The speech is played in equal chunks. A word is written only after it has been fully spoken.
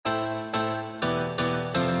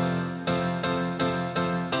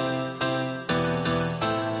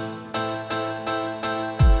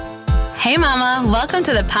Hey mama, welcome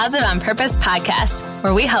to the Positive on Purpose podcast,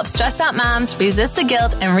 where we help stressed out moms resist the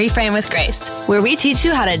guilt and reframe with grace, where we teach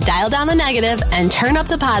you how to dial down the negative and turn up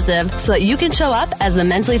the positive so that you can show up as the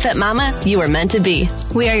mentally fit mama you were meant to be.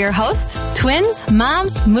 We are your hosts, twins,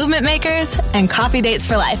 moms, movement makers, and coffee dates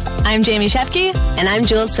for life. I'm Jamie Shefke. And I'm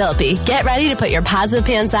Jules Philippi. Get ready to put your positive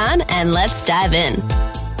pants on and let's dive in.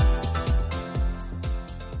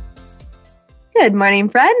 Good morning,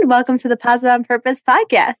 friend. Welcome to the Positive on Purpose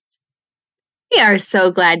podcast. We are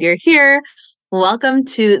so glad you're here. Welcome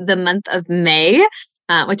to the month of May,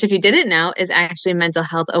 which, if you didn't know, is actually Mental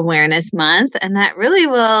Health Awareness Month. And that really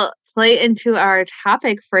will play into our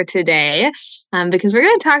topic for today, because we're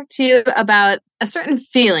going to talk to you about a certain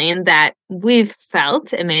feeling that we've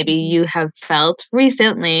felt, and maybe you have felt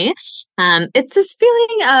recently. It's this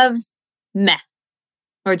feeling of meh,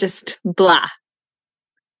 or just blah.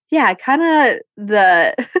 Yeah, kind of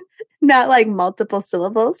the... Not like multiple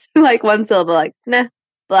syllables, like one syllable, like meh,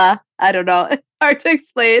 blah, I don't know. Hard to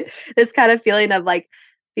explain. This kind of feeling of like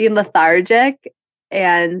being lethargic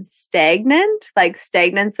and stagnant. Like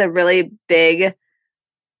stagnant's a really big,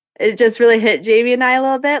 it just really hit Jamie and I a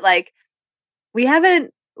little bit. Like we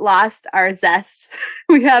haven't lost our zest.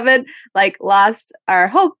 We haven't like lost our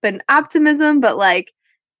hope and optimism, but like,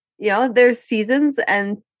 you know, there's seasons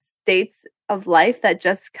and states of life that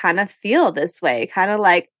just kind of feel this way, kind of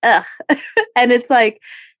like, ugh. And it's like,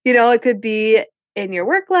 you know, it could be in your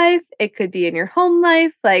work life, it could be in your home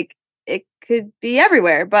life, like it could be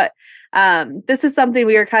everywhere. But this is something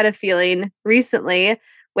we were kind of feeling recently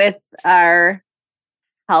with our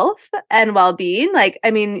health and well-being. Like,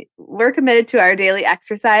 I mean, we're committed to our daily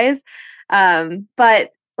exercise,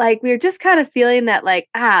 but like we're just kind of feeling that like,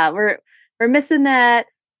 we're missing that,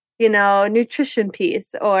 you know, nutrition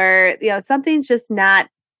piece, or, you know, something's just not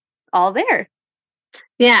all there.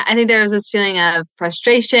 Yeah, I think there was this feeling of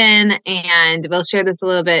frustration, and we'll share this a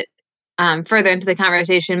little bit further into the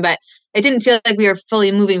conversation, but it didn't feel like we were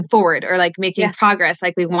fully moving forward or like making progress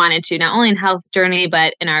like we wanted to, not only in health journey,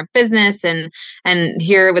 but in our business and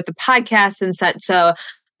here with the podcast and such. So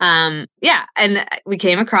and we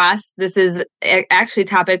came across, this is actually a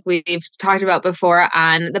topic we've talked about before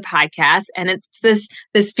on the podcast. And it's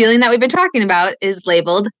this feeling that we've been talking about is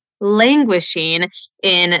labeled languishing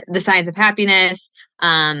in the science of happiness,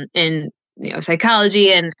 in, you know,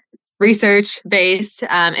 psychology and research based.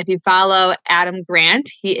 If you follow Adam Grant,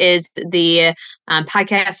 he is the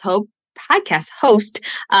podcast host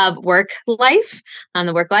of Work Life,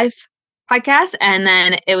 the Work Life podcast. And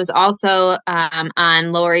then it was also on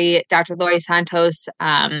Dr. Laurie Santos,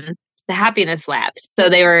 the Happiness Lab. So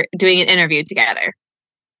they were doing an interview together.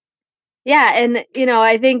 Yeah. And, you know,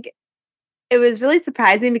 I think it was really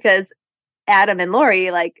surprising because Adam and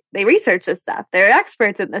Laurie, like, they research this stuff. They're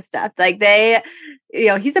experts in this stuff. Like they, you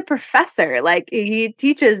know, he's a professor, like he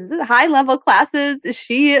teaches high level classes.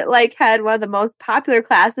 She like had one of the most popular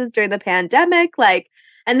classes during the pandemic. Like,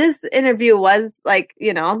 and this interview was like,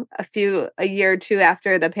 you know, a year or two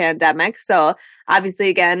after the pandemic. So obviously,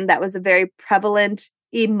 again, that was a very prevalent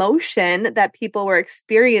emotion that people were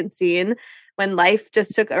experiencing when life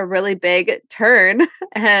just took a really big turn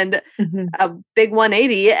and a big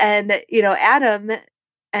 180. And, you know, Adam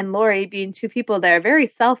and Laurie, being two people that are very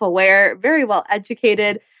self-aware, very well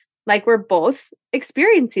educated, like we're both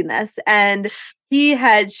experiencing this. And he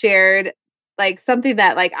had shared like something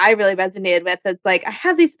that like I really resonated with. It's like, I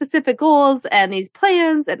have these specific goals and these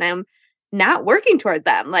plans and I'm not working toward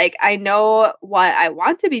them. Like I know what I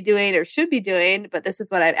want to be doing or should be doing, but this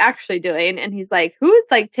is what I'm actually doing. And he's like, who's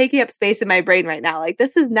like taking up space in my brain right now? Like,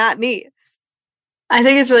 this is not me. I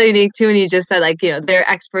think it's really unique too when you just said like, you know, they're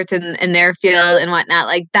experts in their field and whatnot.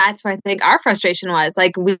 Like that's where I think our frustration was.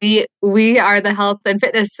 Like we are the health and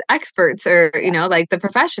fitness experts, or, you know, like the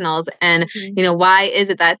professionals. And, you know, why is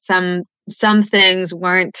it that some things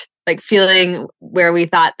weren't like feeling where we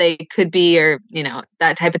thought they could be, or, you know,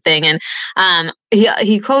 that type of thing. And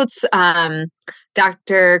he quotes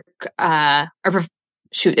Dr.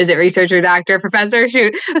 Is it researcher, doctor, professor?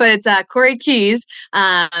 But it's Corey Keyes.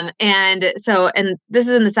 And this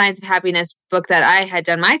is in the Science of Happiness book that I had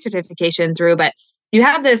done my certification through, but you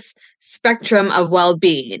have this spectrum of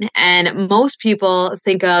well-being, and most people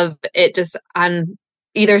think of it just on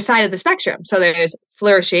either side of the spectrum. So there's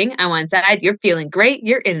flourishing on one side, you're feeling great,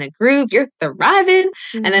 you're in the groove, you're thriving.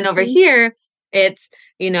 And then over here, it's,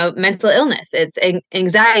 you know, mental illness, it's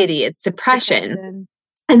anxiety, it's depression.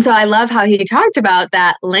 And so I love how he talked about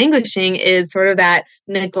that languishing is sort of that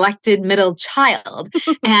neglected middle child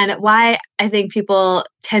and why I think people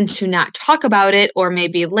tend to not talk about it or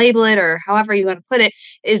maybe label it or however you want to put it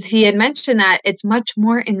is he had mentioned that it's much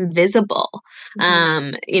more invisible.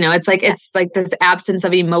 It's like this absence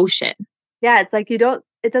of emotion. Yeah, it's like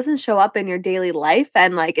it doesn't show up in your daily life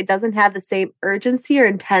and like it doesn't have the same urgency or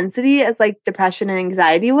intensity as like depression and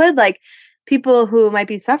anxiety would. Like people who might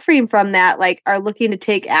be suffering from that like are looking to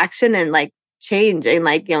take action and like change and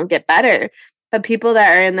like, get better. But people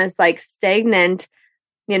that are in this like stagnant,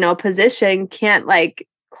 position can't like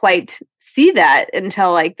quite see that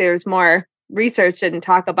until like there's more research and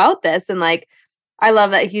talk about this. And like I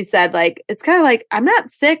love that he said, like, it's kind of like, I'm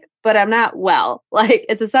not sick, but I'm not well. Like,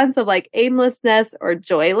 it's a sense of like aimlessness or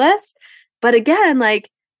joyless. But again,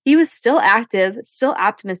 like, he was still active, still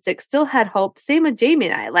optimistic, still had hope. Same with Jamie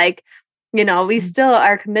and I. Like, we still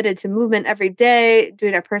are committed to movement every day,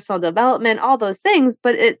 doing our personal development, all those things.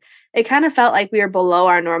 But it kind of felt like we were below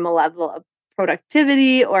our normal level of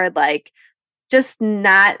productivity or like just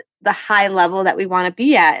not the high level that we want to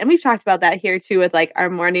be at. And we've talked about that here too with like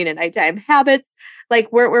our morning and nighttime habits, like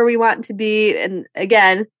where we want to be. And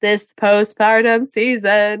again, this postpartum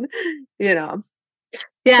season, Yeah,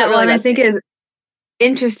 so well, and I think is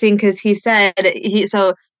interesting because he said he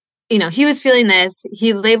was feeling this.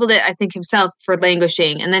 He labeled it, I think, himself for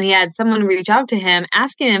languishing. And then he had someone reach out to him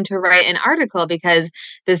asking him to write an article because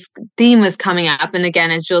this theme was coming up. And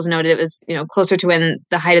again, as Jules noted, it was, closer to when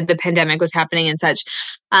the height of the pandemic was happening and such.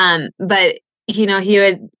 But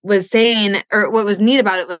was saying, or what was neat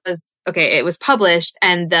about it was, okay, it was published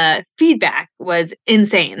and the feedback was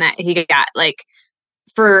insane that he got like,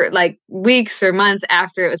 for like weeks or months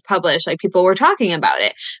after it was published, like people were talking about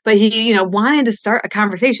it, but he, wanted to start a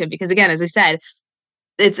conversation because again, as we said,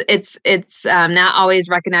 it's not always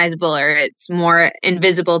recognizable or it's more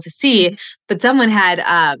invisible to see, but someone had,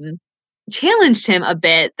 challenged him a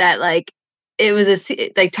bit that like, it was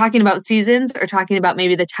like talking about seasons or talking about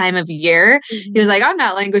maybe the time of year. Mm-hmm. He was like, I'm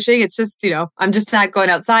not languishing. It's just, I'm just not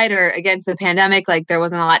going outside or against the pandemic. Like there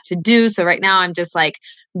wasn't a lot to do. So right now I'm just like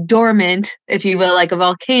dormant, if you will, like a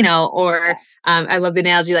volcano or I love the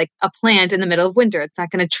analogy, like a plant in the middle of winter. It's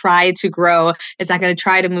not going to try to grow. It's not going to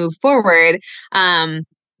try to move forward.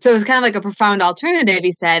 So it was kind of like a profound alternative,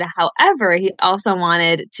 he said. However, he also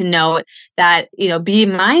wanted to note that, be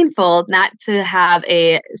mindful not to have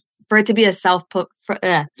for it to be a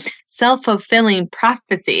self-fulfilling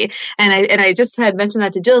prophecy. And I just had mentioned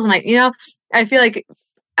that to Jules. I'm like, I feel like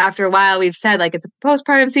after a while we've said like it's a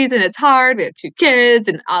postpartum season, it's hard, we have 2 kids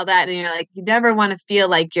and all that, and you're like, you never want to feel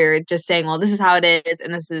like you're just saying, well, this is how it is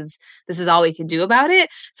and this is all we can do about it.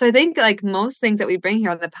 So I think like most things that we bring here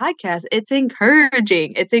on the podcast, it's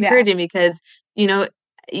encouraging because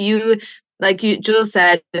Jules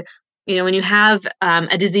said, when you have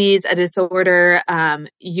a disease, a disorder,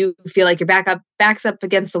 you feel like your back's up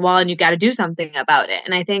against the wall and you got to do something about it.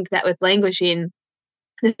 And I think that with languishing,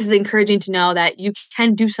 this is encouraging to know that you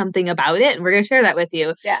can do something about it. And we're going to share that with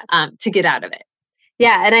you to get out of it.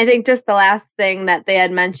 Yeah. And I think just the last thing that they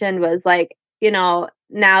had mentioned was like, now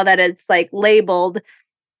that it's like labeled,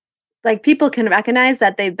 like people can recognize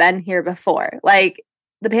that they've been here before. Like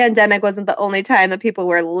the pandemic wasn't the only time that people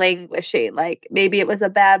were languishing. Like maybe it was a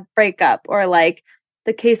bad breakup or like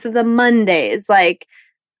the case of the Mondays, like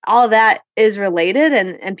all that is related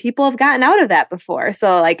and people have gotten out of that before.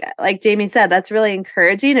 So like Jamie said, that's really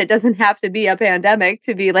encouraging. It doesn't have to be a pandemic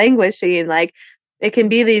to be languishing. Like it can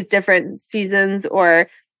be these different seasons or,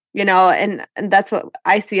 and that's what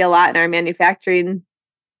I see a lot in our manufacturing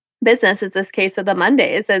business is this case of the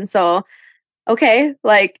Mondays. And so, okay,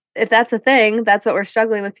 like if that's a thing, that's what we're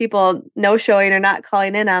struggling with, people no showing or not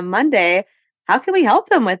calling in on Monday. How can we help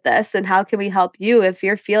them with this? And how can we help you if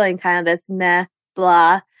you're feeling kind of this meh,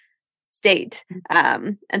 blah state?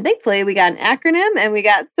 And thankfully we got an acronym and we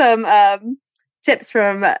got some tips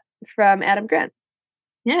from Adam Grant.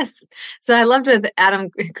 Yes. So I loved with Adam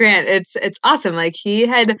Grant. It's awesome. Like he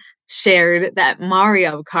had shared that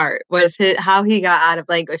Mario Kart was how he got out of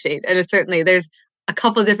languishing. And it's certainly there's a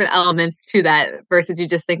couple of different elements to that versus you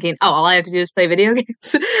just thinking, oh, all I have to do is play video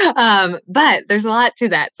games. But there's a lot to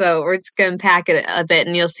that. So we're just going to unpack it a bit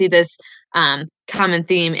and you'll see this common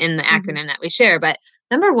theme in the acronym that we share. But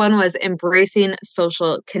number 1 was embracing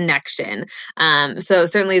social connection. So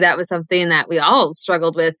certainly that was something that we all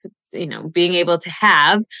struggled with, being able to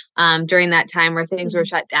have during that time where things were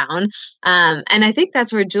shut down. And I think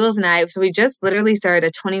that's where Jules and so we just literally started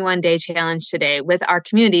a 21-day challenge today with our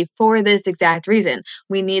community for this exact reason.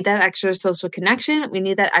 We need that extra social connection. We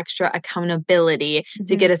need that extra accountability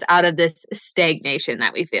to get us out of this stagnation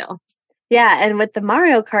that we feel. Yeah, and with the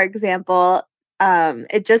Mario Kart example,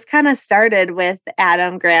 it just kind of started with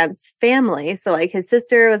Adam Grant's family. So like his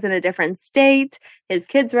sister was in a different state, his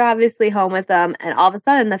kids were obviously home with them, and all of a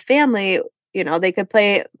sudden the family, they could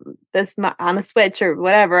play this on the Switch or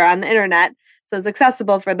whatever on the internet. So it's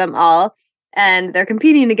accessible for them all. And they're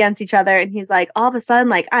competing against each other. And he's like, all of a sudden,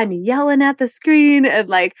 like, I'm yelling at the screen and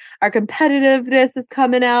like our competitiveness is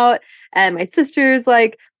coming out. And my sister's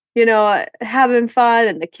like, having fun,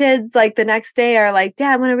 and the kids like the next day are like,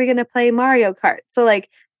 Dad, when are we going to play Mario Kart? So like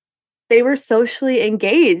they were socially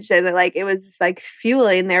engaged, and like it was like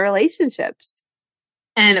fueling their relationships.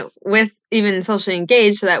 And with even socially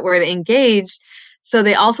engaged, so that word engaged, so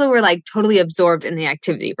they also were like totally absorbed in the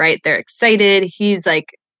activity, right? They're excited. He's like,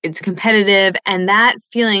 it's competitive. And that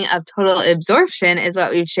feeling of total absorption is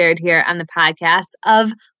what we've shared here on the podcast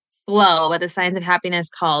of flow, what the Science of Happiness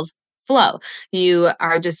calls flow. You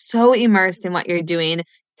are just so immersed in what you're doing.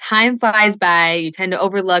 Time flies by. You tend to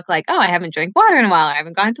overlook like, oh, I haven't drank water in a while. I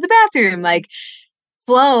haven't gone to the bathroom. Like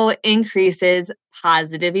flow increases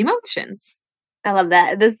positive emotions. I love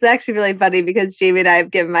that. This is actually really funny because Jamie and I have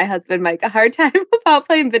given my husband Mike a hard time about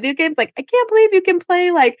playing video games. Like, I can't believe you can play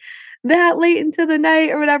like that late into the night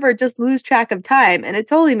or whatever, just lose track of time. And it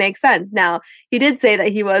totally makes sense. Now, he did say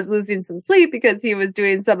that he was losing some sleep because he was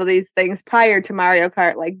doing some of these things prior to Mario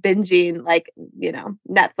Kart, like binging, like,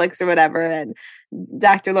 Netflix or whatever. And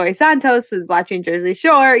Dr. Laurie Santos was watching Jersey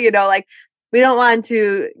Shore, like we don't want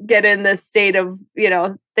to get in this state of,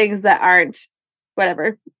 things that aren't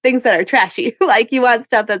whatever, things that are trashy. Like you want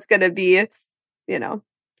stuff that's going to be,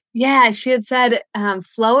 Yeah, she had said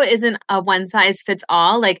flow isn't a one size fits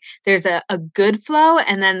all. Like there's a good flow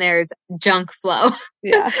and then there's junk flow.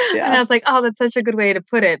 Yeah. And I was like, oh, that's such a good way to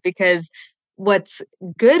put it, because what's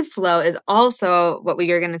good flow is also what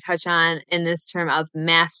we are going to touch on in this term of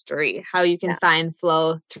mastery, how you can find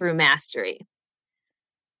flow through mastery.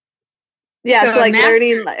 Yeah, so like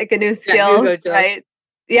learning like a new skill, right?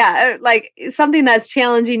 Yeah, like something that's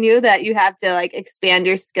challenging you that you have to like expand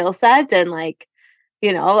your skill set. And like,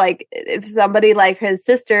 like if somebody like his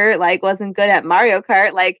sister like wasn't good at Mario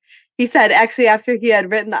Kart, like he said actually after he had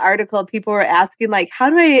written the article, people were asking like, how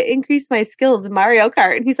do I increase my skills in Mario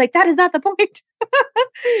Kart? And he's like, that is not the point.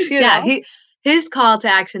 His call to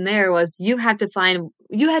action there was you have to find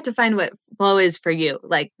what flow is for you.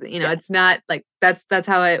 Like, it's not like that's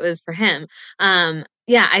how it was for him.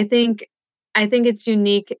 I think it's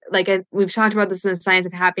unique. Like we've talked about this in the Science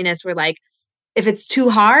of Happiness, where like, if it's too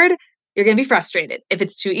hard, you're going to be frustrated. If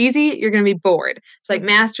it's too easy, you're going to be bored. So like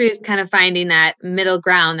mastery is kind of finding that middle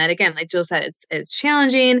ground that, again, like Jill said, it's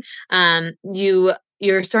challenging.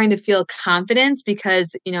 You're starting to feel confidence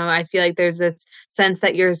because, I feel like there's this sense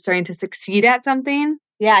that you're starting to succeed at something.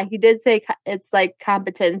 Yeah, he did say it's like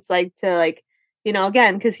competence, like to like,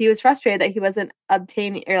 again, because he was frustrated that he wasn't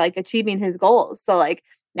obtaining or like achieving his goals. So like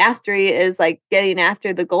mastery is like getting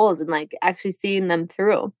after the goals and like actually seeing them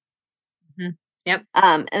through. Mm-hmm. Yep.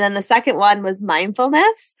 And then the second one was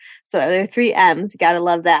mindfulness. So there are 3 M's. You got to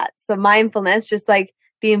love that. So mindfulness, just like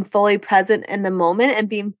being fully present in the moment and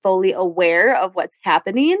being fully aware of what's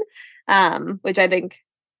happening, which I think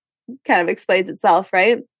kind of explains itself,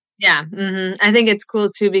 right? Yeah. Mm-hmm. I think it's cool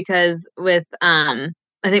too, because with, I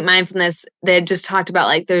think mindfulness, they had just talked about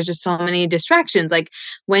like, there's just so many distractions. Like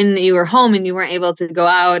when you were home and you weren't able to go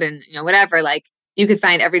out and, whatever, like you could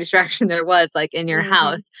find every distraction there was like in your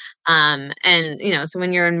house. And, so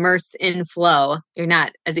when you're immersed in flow, you're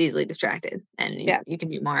not as easily distracted, and you can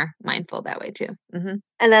be more mindful that way too. Mm-hmm.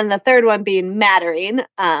 And then the third one being mattering,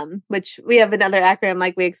 which we have another acronym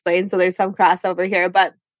like we explained. So there's some crossover here,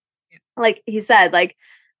 but like he said, like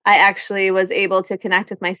I actually was able to connect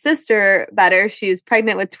with my sister better. She was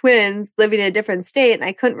pregnant with twins, living in a different state, and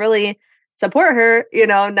I couldn't really support her,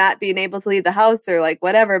 not being able to leave the house or like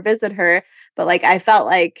whatever, visit her. But like, I felt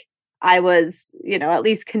like I was, at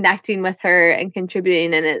least connecting with her and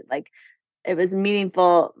contributing. And it was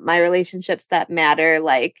meaningful. My relationships that matter,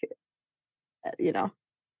 like,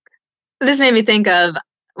 This made me think of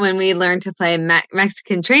when we learned to play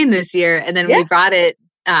Mexican Train this year. And then we brought it,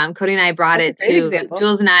 Cody and I brought it to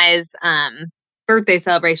Jules and I's, birthday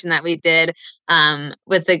celebration that we did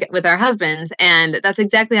with our husbands, and that's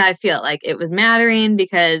exactly how I feel. Like it was mattering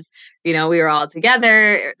because we were all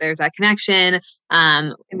together. There's that connection.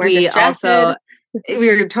 We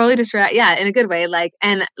were totally distracted. Yeah, in a good way. Like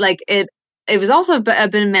and like it was also a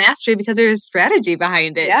bit of mastery because there's strategy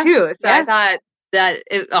behind it too. So I thought that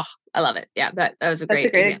I love it. Yeah, that was a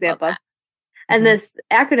great example. And this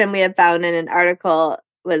acronym we had found in an article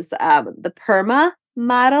was the PERMA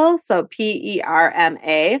model. So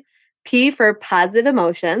PERMA, P for positive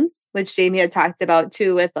emotions, which Jamie had talked about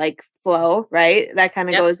too with like flow, right? That kind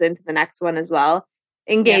of goes into the next one as well.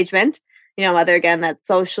 Engagement, whether again that's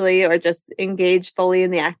socially or just engaged fully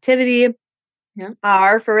in the activity.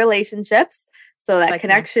 R for relationships, so that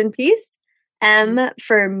connection piece. M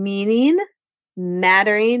for meaning,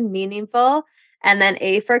 mattering, meaningful. And then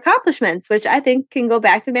A for accomplishments, which I think can go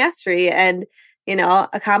back to mastery and,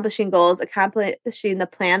 accomplishing goals, accomplishing the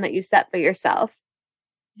plan that you set for yourself.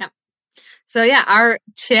 So our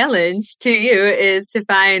challenge to you is to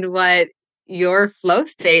find what your flow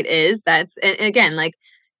state is. And again, like,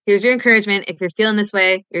 here's your encouragement. If you're feeling this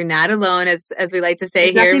way, you're not alone, as we like to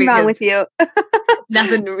say. There's nothing wrong with you.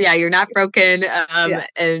 Nothing. Yeah, you're not broken.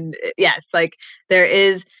 And yes, like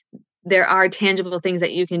there are tangible things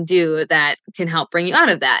that you can do that can help bring you out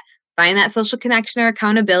of that. Find that social connection or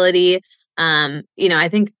accountability. I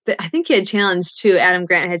think he had challenged too. Adam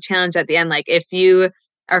Grant had challenged at the end, like, if you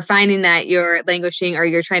are finding that you're languishing or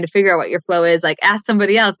you're trying to figure out what your flow is, like, ask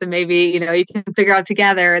somebody else and maybe, you can figure out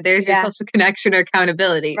together. There's your social connection or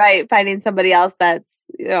accountability. Right. Finding somebody else that's,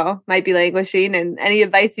 might be languishing, and any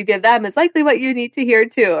advice you give them is likely what you need to hear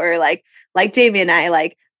too. Or like Jamie and I,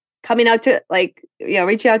 like, coming out to, like,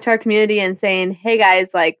 reaching out to our community and saying, hey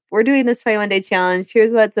guys, like, we're doing this 21 day challenge.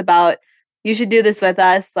 Here's what it's about. You should do this with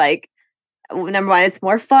us. Like, number one, it's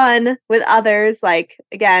more fun with others. Like,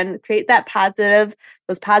 again, create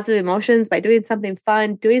those positive emotions by doing something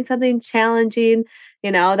fun, doing something challenging,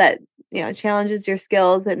 that, challenges your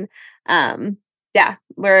skills. And,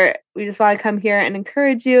 we just want to come here and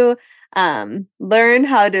encourage you, learn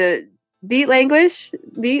how to beat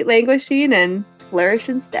languishing and flourish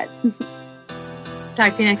instead.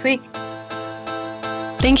 Talk to you next week.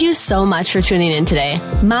 Thank you so much for tuning in today.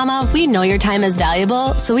 Mama, we know your time is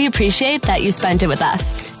valuable, so we appreciate that you spent it with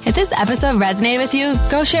us. If this episode resonated with you,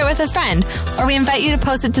 go share it with a friend, or we invite you to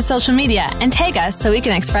post it to social media and tag us so we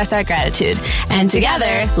can express our gratitude. And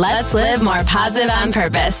together, let's live more positive on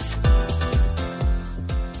purpose.